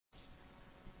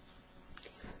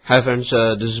Hi friends,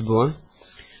 this is Bhuvan.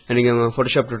 And we will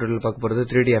Photoshop tutorial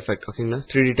 3D effect, okay?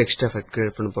 3D text effect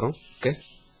create okay?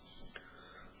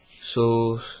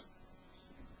 So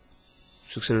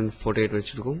 648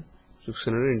 vechirukkom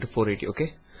 600 into 480,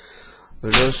 okay?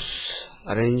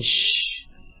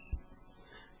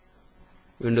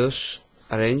 Windows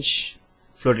arrange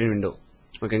floating window,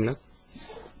 okay?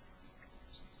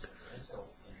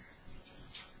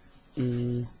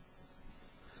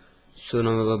 So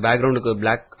now background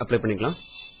black apply பண்ணிக்கலாம்.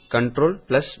 Control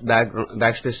plus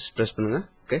backspace press பண்ணுங்க,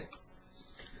 okay?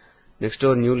 Next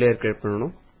ஒரு new layer create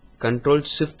பண்ணனும். Control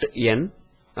Shift N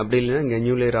அப்படி இல்லனா இங்க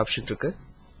new layer option இருக்கு.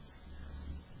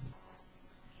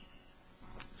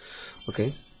 Okay.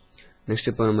 Next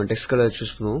இப்போ நம்ம text color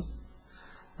choose பண்ணுவோம்.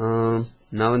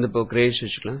 நான் வந்து இப்போ grayish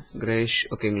வச்சுக்கலாம். Grayish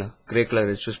ஓகேங்களா? Gray color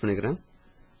choose பண்ணிக்கிறேன்.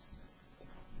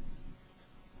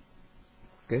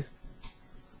 Okay.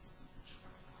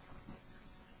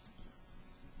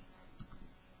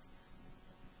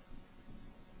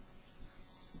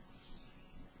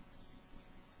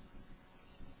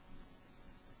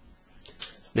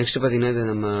 நெக்ஸ்ட் பாத்தீங்கன்னா இது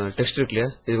நம்ம டெக்ஸ்ட் இருக்கு இல்லையா,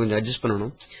 இது கொஞ்சம் அட்ஜஸ்ட் பண்ணணும்.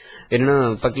 என்னன்னா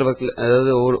பக்கத்துல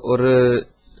அதாவது ஒரு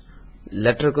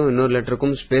லெட்டருக்கும் இன்னொரு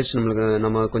லெட்டருக்கும் ஸ்பேஸ்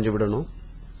நம்ம கொஞ்சம் விடணும்.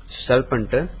 செலக்ட்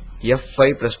பண்ணிட்டு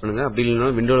F5 பிரஸ் பண்ணுங்க. அப்படி இல்லைன்னா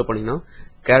விண்டோல போனீங்கன்னா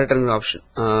கேரக்டருங்கிற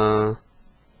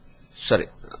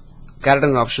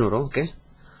ஆப்ஷன் வரும். ஓகே,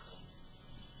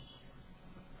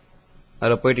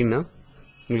 அதில் போயிட்டீங்கன்னா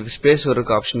உங்களுக்கு ஸ்பேஸ்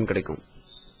வர்றதுக்கு ஆப்ஷன் கிடைக்கும்.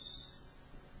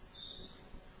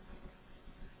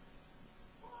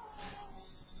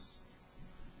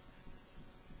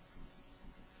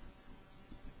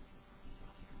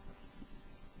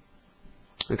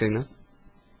 ஓகேங்களா?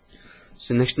 ஸோ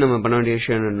நெக்ஸ்ட் நம்ம பண்ண வேண்டிய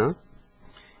விஷயம் என்னன்னா,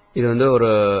 இது வந்து ஒரு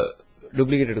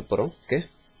டூப்ளிகேட் எடுக்க போறோம். ஓகே,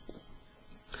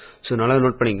 ஸோ நல்லா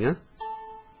நோட் பண்ணிக்கங்க.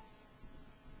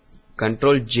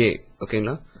 Control J,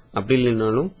 ஓகேங்களா? அப்படி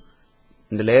இல்லைனாலும்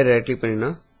இந்த லேயர் ரைட் கிளிக்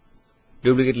பண்ணீங்கன்னா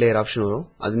டூப்ளிகேட் லேயர் ஆப்ஷன் வரும்.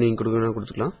 அது நீங்க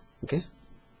கொடுத்துக்கலாம். ஓகே,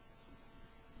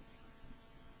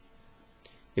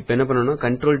 இப்போ என்ன பண்ணணும்னா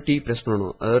Control T பிரஸ்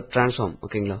பண்ணணும், அதாவது டிரான்ஸ்ஃபார்ம்.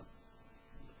 ஓகேங்களா?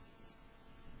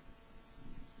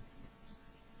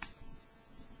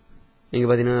 நீங்க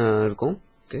பாத்தீங்கன்னா இருக்கும்.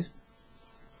 ஓகே,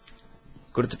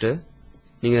 கொடுத்துட்டு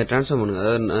நீங்க டிரான்ஸ்ஃபார்ம் பண்ணுங்க,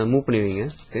 அதாவது மூவ் பண்ணுவீங்க.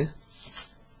 ஓகே,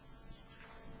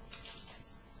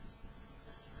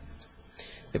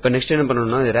 இப்போ நெக்ஸ்ட் என்ன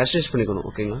பண்ணணும்னா ரேஸ்டரைஸ் பண்ணிக்கணும்.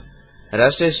 ஓகேங்களா?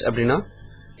 ரேஸ்டரைஸ் அப்படின்னா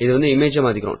இது வந்து இமேஜா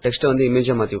மாத்திக்கிறோம், டெக்ஸ்ட்டை வந்து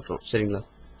இமேஜா மாத்தி விட்டுரும். சரிங்களா?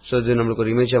 ஸோ இது நம்மளுக்கு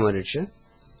ஒரு இமேஜா மாறிடுச்சு.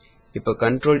 இப்போ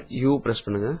Control U பிரஸ்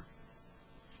பண்ணுங்க.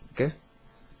 ஓகே,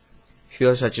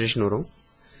 ஹியூ சேச்சுரேஷன் வரும்.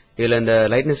 இதுல இந்த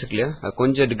லைட்னஸ் இருக்கு இல்லையா, அது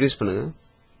கொஞ்சம் டிக்ரீஸ் பண்ணுங்க.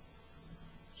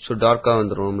 ஸோ டார்க்கா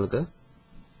வந்துடும் நம்மளுக்கு.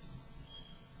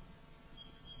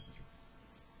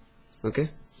 ஓகே,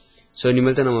 ஸோ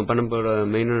இனிமேல் தான் நம்ம பண்ண போற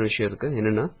மெயினான விஷயம் இருக்கு.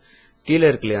 என்னன்னா கீழே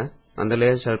இருக்கு இல்லையா, அந்த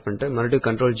லேயர் செலக்ட் பண்ணிட்டு மறுபடியும்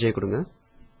Control J கொடுங்க.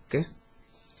 ஓகே,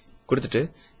 கொடுத்துட்டு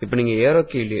இப்போ நீங்க ஏரோ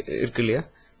கீ இருக்கு இல்லையா,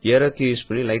 ஏரோ கீ யூஸ்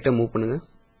பண்ணி லைட்டா மூவ் பண்ணுங்க.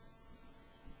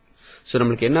 ஸோ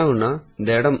நம்மளுக்கு என்ன ஆகும்னா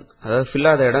இந்த இடம், அதாவது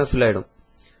ஃபில் ஆகாத இடம் ஃபில் ஆயிடும்.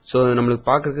 ஸோ நம்மளுக்கு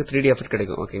பார்க்கறதுக்கு 3D எஃபெக்ட்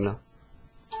கிடைக்கும். ஓகேங்களா?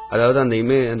 அதாவது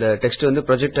அந்த டெக்ஸ்ட் வந்து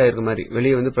ப்ரொஜெக்ட் ஆயிருக்க மாதிரி,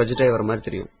 வெளியே வந்து ப்ரொஜெக்ட் ஆகி வர மாதிரி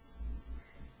தெரியும்.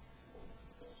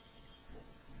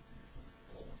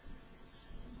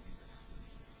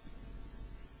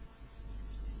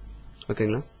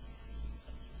 ஓகேங்களா?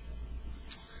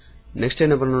 நெக்ஸ்ட்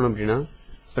என்ன பண்ணணும் அப்படின்னா,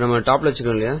 இப்போ நம்ம டாப்ல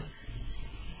வச்சுக்கோம் இல்லையா,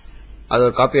 அதை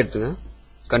ஒரு காப்பி எடுத்துங்க.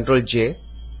 Control J,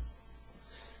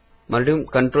 மறுபடியும்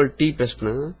Control T பிரஸ்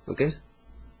பண்ணுங்க. ஓகே,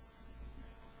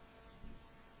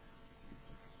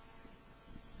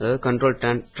 அதாவது Control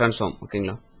டிரான்ஸ்ஃபார்ம்.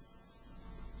 ஓகேங்களா?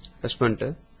 பிரஸ் பண்ணிட்டு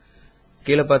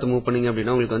கீழே பார்த்து மூவ் பண்ணீங்க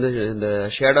அப்படின்னா உங்களுக்கு வந்து இந்த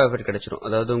ஷேடோ எஃபெக்ட் கிடைச்சிரும்.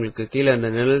 அதாவது உங்களுக்கு கீழே இந்த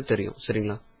நிழல் தெரியும்.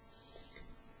 சரிங்களா?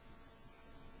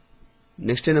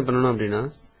 நெக்ஸ்ட் என்ன பண்ணணும் அப்படின்னா,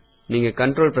 நீங்க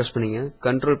கண்ட்ரோல் பிரஸ் பண்ணீங்க.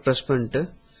 கண்ட்ரோல் பிரஸ் பண்ணிட்டு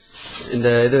இந்த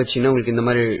இது வச்சீங்கன்னா உங்களுக்கு இந்த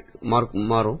மாதிரி மார்க்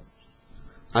மாறும்.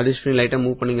 அது யூஸ் பண்ணி லைட்டா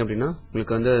மூவ் பண்ணீங்க அப்படின்னா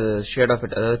உங்களுக்கு வந்து ஷேட் ஆஃப்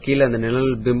இட், அதாவது கீழே அந்த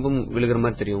நிழல் பிம்பம் விழுகிற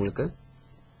மாதிரி தெரியும் உங்களுக்கு.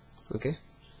 ஓகே,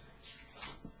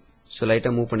 ஸோ லைட்டா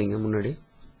மூவ் பண்ணீங்க முன்னாடி.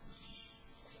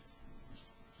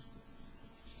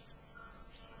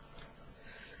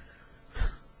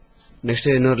 நெக்ஸ்ட்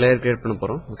இன்னொரு லேயர் கிரியேட் பண்ண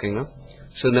போறோம். ஓகேங்களா?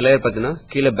 ஸோ இந்த லேயர் பார்த்தீங்கன்னா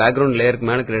கீழே பேக்ரவுண்ட் லேயருக்கு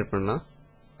மேலே கிரியேட் பண்ணலாம்.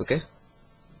 Okay,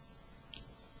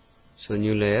 so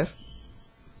new layer.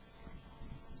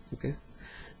 Okay,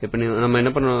 இப்போ நம்ம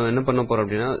என்ன பண்ண போறோம்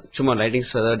அப்படின்னா சும்மா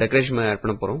லைட்டிங்ஸ், அதாவது டெக்கரேஷன் மாதிரி ஆட்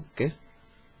பண்ண போறோம். Okay,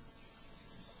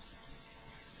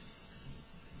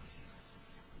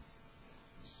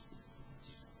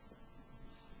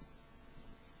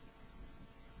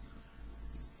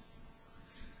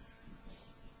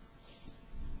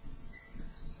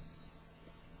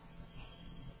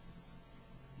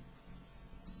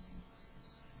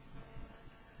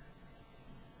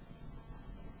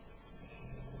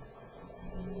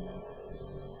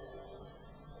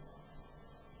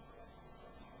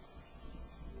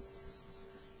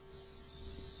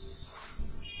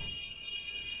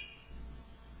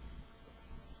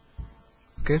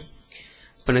 okay.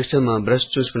 இப்போ நெக்ஸ்ட் நம்ம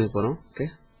ப்ரஷ் சூஸ் பண்ணி போகிறோம். ஓகே.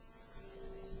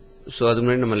 ஸோ அதுக்கு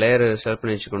முன்னாடி நம்ம லேயர் செலக்ட்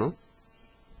பண்ணி வச்சுக்கணும்.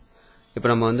 இப்போ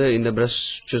நம்ம வந்து இந்த ப்ரஷ்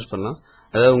சூஸ் பண்ணலாம்.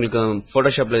 அதாவது உங்களுக்கு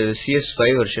ஃபோட்டோஷாப்பில்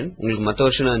CS5 வெர்ஷன், உங்களுக்கு மற்ற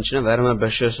வெர்ஷன் இருந்துச்சுன்னா வேற மாதிரி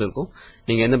ப்ரஷஸ் இருக்கும்.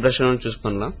 நீங்கள் எந்த ப்ரஷ் வேணாலும் சூஸ்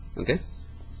பண்ணலாம். ஓகே.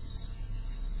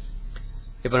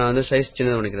 இப்போ நான் வந்து சைஸ்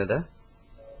சின்னதாக பண்ணிக்கிறத,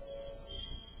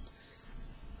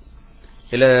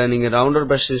 இல்லை நீங்கள் ரவுண்டர்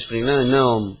ப்ரஷ் யூஸ் பண்ணீங்கன்னா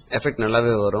இன்னும் எஃபெக்ட்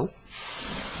நல்லாவே வரும்.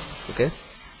 Okay.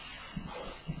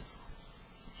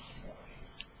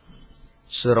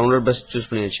 So rounder brush choose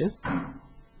பண்ணியாச்சு.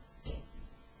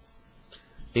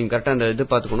 நீங்கள் கரெக்டாக அந்த இது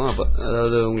பார்த்துக்கணும். அப்போ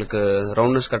அதாவது உங்களுக்கு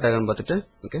ரவுண்ட்னஸ் கரெக்டாக பார்த்துட்டு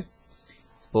ஓகே.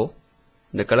 இப்போது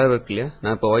இந்த கலர் இருக்கு இல்லையா,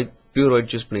 நான் இப்போ பியூர்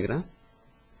ஒயிட் சூஸ் பண்ணிக்கிறேன்.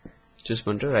 சூஸ்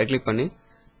பண்ணிட்டு ரைட் கிளிக் பண்ணி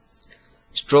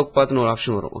ஸ்ட்ரோக் பார்த்துன்னு ஒரு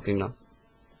ஆப்ஷன் வரும். ஓகேங்களா.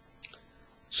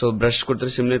 ஸோ ப்ரஷ்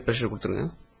கொடுத்துட்டு சிமுலேட் ப்ரெஷர் கொடுத்துருங்க.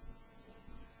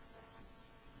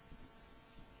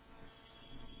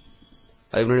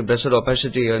 அதுக்கு முன்னாடி ப்ரஷோட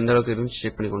ஒபாசிட்டி எந்த அளவுக்கு இருந்துச்சு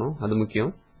செக் பண்ணிக்கணும், அது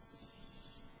முக்கியம்.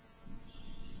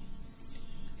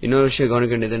 இன்னொரு விஷயம்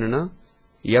கவனிக்க வேண்டியது என்னன்னா,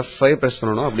 F5 ப்ரெஸ்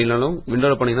பண்ணணும். அப்படி இல்லைனாலும்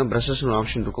விண்டோவில் போனீங்கன்னா ப்ரஷஸ் ஒரு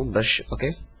ஆப்ஷன் இருக்கும், ப்ரஷ். ஓகே.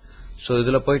 ஸோ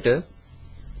இதில் போயிட்டு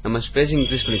நம்ம ஸ்பேசிங்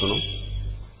இன்க்ரீஸ் பண்ணிக்கணும்.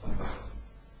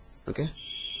 ஓகே.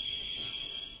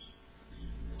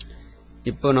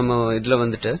 இப்போ நம்ம இதில்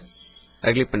வந்துட்டு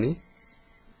ரைட் கிளிக் பண்ணி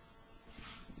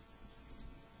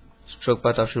ஸ்ட்ரோக்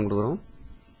பாத் ஆப்ஷன் கொடுக்குறோம்.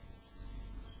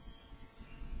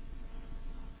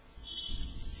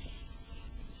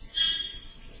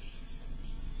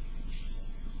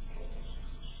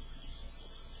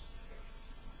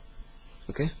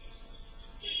 ஓகே.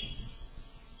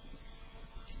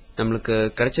 நம்மளுக்கு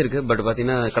கிடைச்சிருக்கு. பட்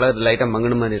பார்த்தீங்கன்னா கலர் லைட்டாக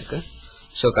மங்கின மாதிரி இருக்கு.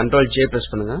 ஸோ Ctrl+J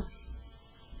ப்ரெஸ் பண்ணுங்க.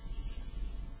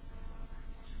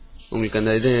 உங்களுக்கு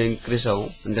அந்த இது இன்க்ரீஸ்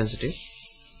ஆகும், இன்டென்சிட்டி.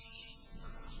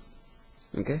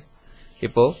 ஓகே.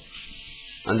 இப்போ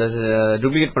அந்த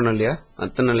டூப்ளிகேட் பண்ணோம் இல்லையா,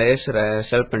 அத்தனை லேயர்ஸ்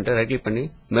செலக்ட் பண்ணிட்டு ரைட் கிளிக் பண்ணி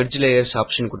மெர்ஜ் லேயர்ஸ்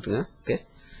ஆப்ஷன் கொடுத்துங்க. ஓகே.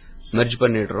 மெர்ஜ்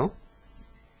பண்ணிடுறோம்.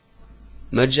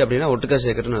 மெர்ஜ் அப்படின்னா ஒட்டுக்கா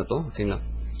சேர்க்கறதுன்னு அர்த்தம். ஓகேங்களா.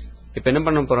 இப்போ என்ன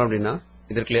பண்ண போறோம் அப்படின்னா,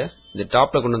 இது இருக்கு இல்லையா, இது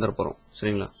டாப்ல கொண்டு வந்துட போறோம்.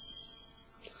 சரிங்களா.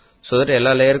 ஸோ தட்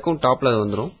எல்லா லேயருக்கும் டாப்ல அது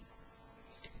வந்துடும்.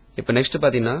 இப்போ நெக்ஸ்ட்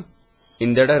பார்த்தீங்கன்னா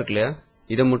இந்த இடம் இருக்கு இல்லையா,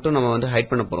 இதை மட்டும் நம்ம வந்து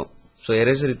ஹைட் பண்ண போறோம். ஸோ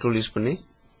எரேசர் டூல் யூஸ் பண்ணி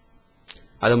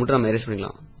அதை மட்டும் நம்ம எரேஸ்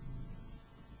பண்ணிக்கலாம்.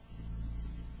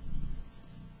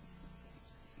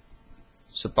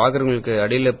 ஸோ பார்க்குறவங்களுக்கு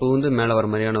அடியில் பூந்து மேலே வர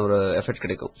மாதிரியான ஒரு எஃபெக்ட்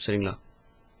கிடைக்கும். சரிங்களா.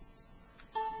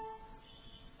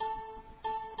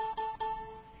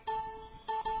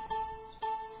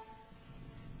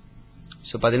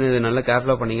 ஸோ பார்த்தீங்கன்னா இது நல்லா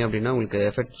கேர்ஃபுல்லாக பண்ணீங்க அப்படின்னா உங்களுக்கு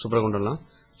எஃபெக்ட் சூப்பராக கொண்டு வரலாம்.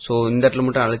 ஸோ இந்த இடத்துல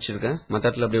மட்டும் அழைச்சிருக்கேன், மற்ற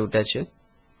இடத்துல அப்படியே விட்டாச்சு.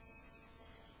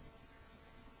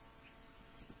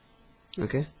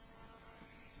 ஓகே.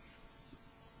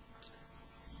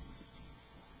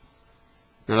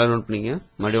 நல்லா நோட் பண்ணிங்க.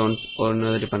 மறுபடியும்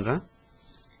ஒன்று பண்ணுறேன்.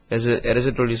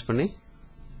 எரேசர் டூல் யூஸ் பண்ணி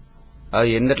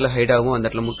அது எந்த இடத்துல ஹைட் ஆகுமோ அந்த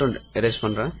இடத்துல மட்டும் எரேஸ்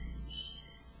பண்ணுறேன்.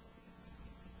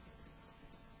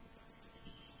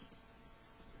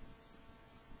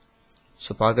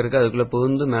 ஸோ பார்க்கறதுக்கு அதுக்குள்ளே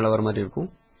புகுந்து மேலே வர மாதிரி இருக்கும்.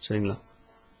 சரிங்களா.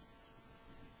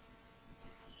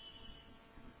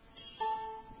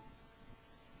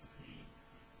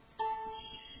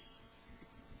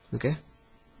 ஓகே.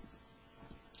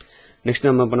 நெக்ஸ்ட்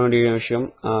நம்ம பண்ண வேண்டிய விஷயம்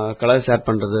கலர்ஸ் ஆட்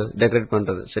பண்ணுறது, டெக்கரேட்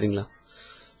பண்ணுறது. சரிங்களா.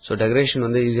 ஸோ டெக்கரேஷன்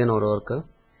வந்து ஈஸியான ஒரு ஒர்க்கு.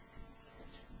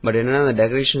 பட் என்னன்னா அந்த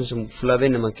டெக்கரேஷன்ஸ் ஃபுல்லாகவே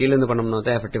நம்ம கீழேருந்து பண்ணோம்னா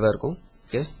தான் எஃபெக்டிவாக இருக்கும்.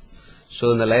 ஓகே.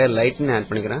 ஸோ இந்த லேயர் லைட்னு ஆட்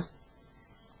பண்ணிக்கிறேன்.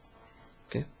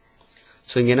 ஓகே.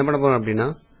 ஸோ இங்கே என்ன பண்ண போகிறோம் அப்படின்னா,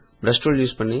 ப்ரஷ் டூல்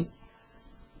யூஸ் பண்ணி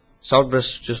சாஃப்ட்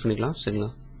ப்ரஷ் சூஸ் பண்ணிக்கலாம்.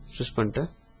 சரிங்களா. சூஸ் பண்ணிட்டு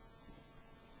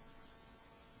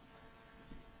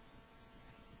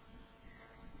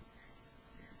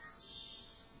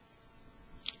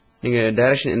நீங்கள்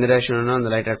டைரக்ஷன் எந்த டைரக்ஷன் வேணாலும் அந்த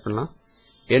லைட் ஆட் பண்ணலாம்.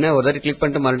 ஏன்னா ஒரு தாட்டி கிளிக்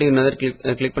பண்ணிட்டு மறுபடியும்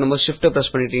இன்னொரு கிளிக் பண்ணும்போது ஷிஃப்ட்டை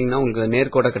ப்ரெஸ் பண்ணிட்டீங்கன்னா உங்களுக்கு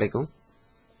நேர்கோட கிடைக்கும்.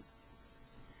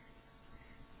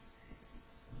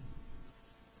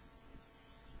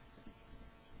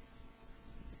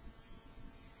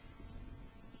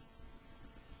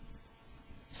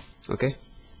 ஓகே.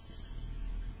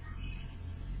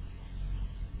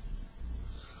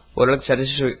 ஓரளவுக்கு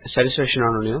சாட்டிஸ்ஃபேக்ஷன்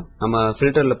ஆனோடையும் நம்ம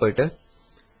ஃபில்டரில் போயிட்டு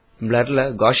பிளரில்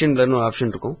காஷியன் பிளர்னு ஒரு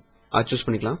ஆப்ஷன் இருக்கும், அது சூஸ்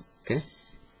பண்ணிக்கலாம். ஓகே.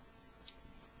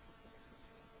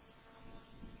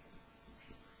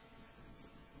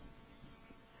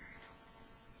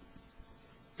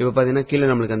 இப்போ பார்த்தீங்கன்னா கீழே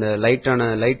நம்மளுக்கு அந்த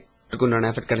லைட்டுக்கு உண்டான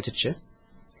எஃபெக்ட் கிடைச்சிருச்சு.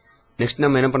 நெக்ஸ்ட்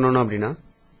நம்ம என்ன பண்ணணும் அப்படின்னா,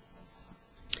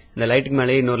 இந்த லைட்டுக்கு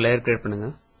மேலேயே இன்னொரு லேயர் கிரியேட் பண்ணுங்க.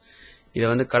 இதை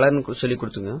வந்து கலர்னு சொல்லி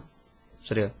கொடுத்துங்க.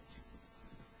 சரியா.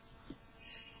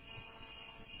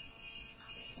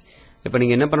 இப்போ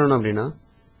நீங்கள் என்ன பண்ணணும் அப்படின்னா,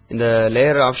 இந்த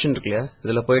லேயர் ஆப்ஷன் இருக்கு இல்லையா,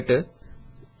 இதில் போயிட்டு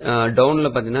டவுனில்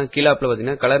பார்த்தீங்கன்னா கீழாப்பில்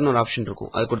பார்த்தீங்கன்னா கலர்னு ஒரு ஆப்ஷன்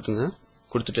இருக்கும், அது கொடுத்துங்க.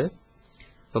 கொடுத்துட்டு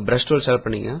இப்போ ப்ரஷ் டூல் செலக்ட்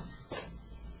பண்ணிங்க.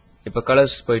 இப்போ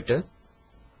கலர்ஸ் போயிட்டு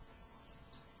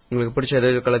உங்களுக்கு பிடிச்ச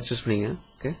ஏதாவது கலர் சூஸ் பண்ணிங்க.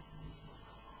 ஓகே,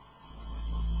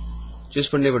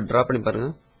 சூஸ் பண்ணி இப்போ ட்ரா பண்ணி பாருங்க.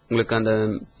 உங்களுக்கு அந்த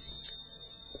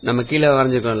நம்ம கீழே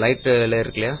வரைஞ்சிருக்கோம் லைட் லேயர்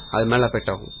இருக்கு இல்லையா, அது மேலே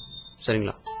அஃபெக்ட் ஆகும்.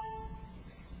 சரிங்களா?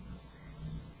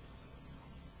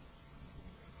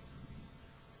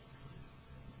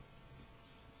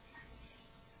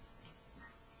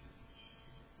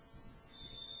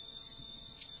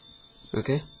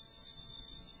 ஓகே,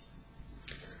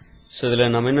 ஸோ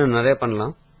இதில் நம்ம இன்னும் நிறைய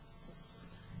பண்ணலாம்.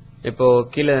 இப்போ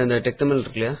கீழே இந்த டெக்ஸ்டமில்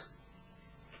இருக்கு இல்லையா,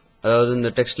 அதாவது இந்த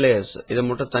டெக்ஸ்ட் லேயர்ஸ், இதை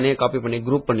மட்டும் தனியாக காப்பி பண்ணி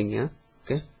குரூப் பண்ணிங்க.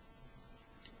 ஓகே,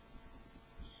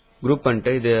 குரூப்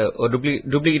பண்ணிட்டு இது ஒரு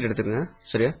டூப்ளிகேட் எடுத்துக்கங்க.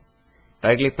 சரியா?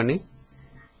 ரைட் கிளிக் பண்ணி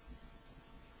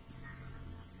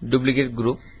டூப்ளிகேட்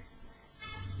குரூப்.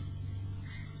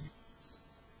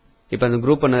 இப்போ அந்த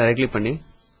குரூப் பண்ண ரைட் கிளிக் பண்ணி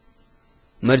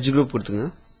மெர்ஜ் குரூப் கொடுத்துங்க.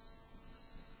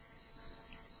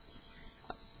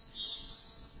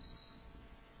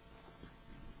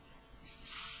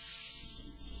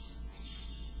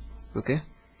 ஓகே,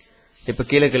 இப்போ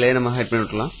கீழே கீழே நம்ம ஹைட் பண்ணி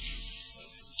விட்டுலாம்.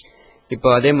 இப்போ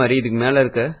அதே மாதிரி இதுக்கு மேலே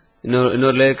இருக்க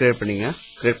இன்னொரு லேயர் கிரியேட் பண்ணிங்க.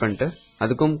 கிரியேட் பண்ணிட்டு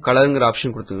அதுக்கும் கலருங்கிற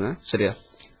ஆப்ஷன் கொடுத்துங்க. சரியா?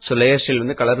 ஸோ லேயர் ஸ்டைல்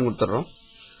வந்து கலரும் கொடுத்துட்றோம்.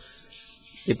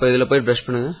 இப்போ இதில் போய் ப்ரஷ்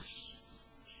பண்ணுங்க.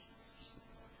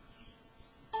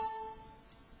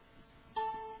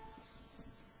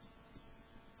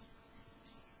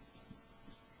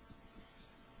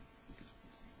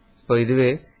 இப்போ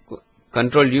இதுவே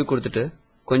கண்ட்ரோல் யூ கொடுத்துட்டு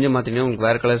கொஞ்சம் மாற்றினா உங்களுக்கு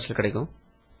வேறு கலர்ஸில் கிடைக்கும்.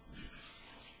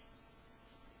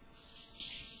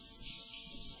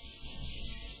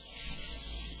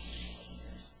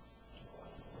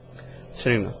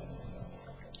 சரிங்களா?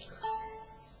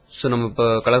 ஸோ நம்ம இப்போ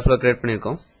கலர்ஃபுல்லாக கிரியேட்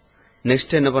பண்ணியிருக்கோம்.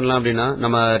 நெக்ஸ்ட் என்ன பண்ணலாம் அப்படின்னா,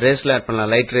 நம்ம ரேஸில் ஆட்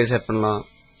பண்ணலாம். லைட் ரேஸ் ஆட் பண்ணலாம்.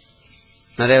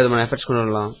 நிறைய விதமான எஃபெக்ட்ஸ் கொண்டு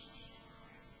வரலாம்.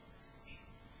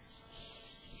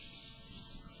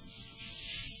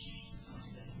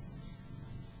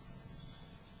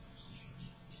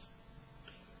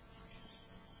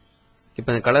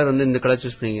 இப்போ இந்த கலர் வந்து இந்த கலர்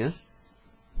சூஸ் பண்ணிங்க.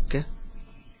 ஓகே,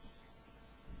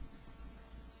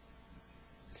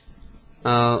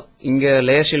 இங்க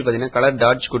லேயர் ஸ்டைல் பார்த்தீங்கன்னா கலர்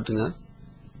டாட்ஸ் கொடுத்துங்க.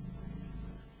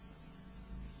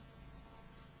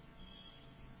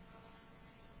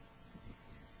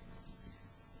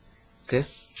 ஓகே,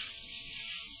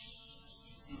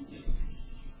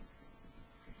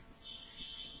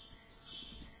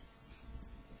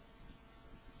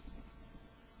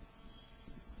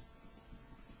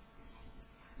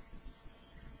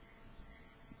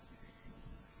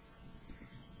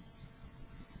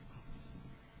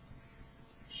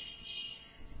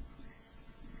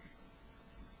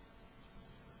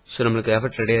 ஸோ நம்மளுக்கு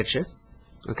எஃபெக்ட் ரெடி ஆயிடுச்சு.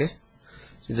 ஓகே,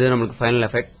 இது நம்மளுக்கு ஃபைனல்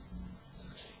எஃபெக்ட்.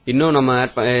 இன்னும் நம்ம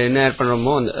என்ன ஆட்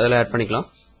பண்ணுறோமோ அதில் ஆட் பண்ணிக்கலாம்.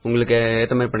 உங்களுக்கு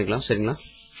ஏற்ற மாதிரி பண்ணிக்கலாம். சரிங்களா?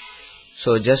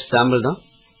 ஸோ ஜஸ்ட் சாம்பிள் தான்.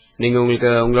 நீங்கள்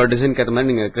உங்களோட டிசைனுக்கு ஏற்ற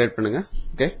மாதிரி நீங்கள் கிரியேட் பண்ணுங்கள்.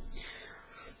 ஓகே,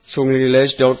 ஸோ உங்களுக்கு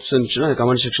லேஸ் டவுட்ஸ் இருந்துச்சுன்னா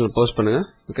கமெண்ட் செக்ஷனில் போஸ்ட் பண்ணுங்கள்.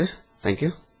 Okay,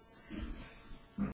 thank you.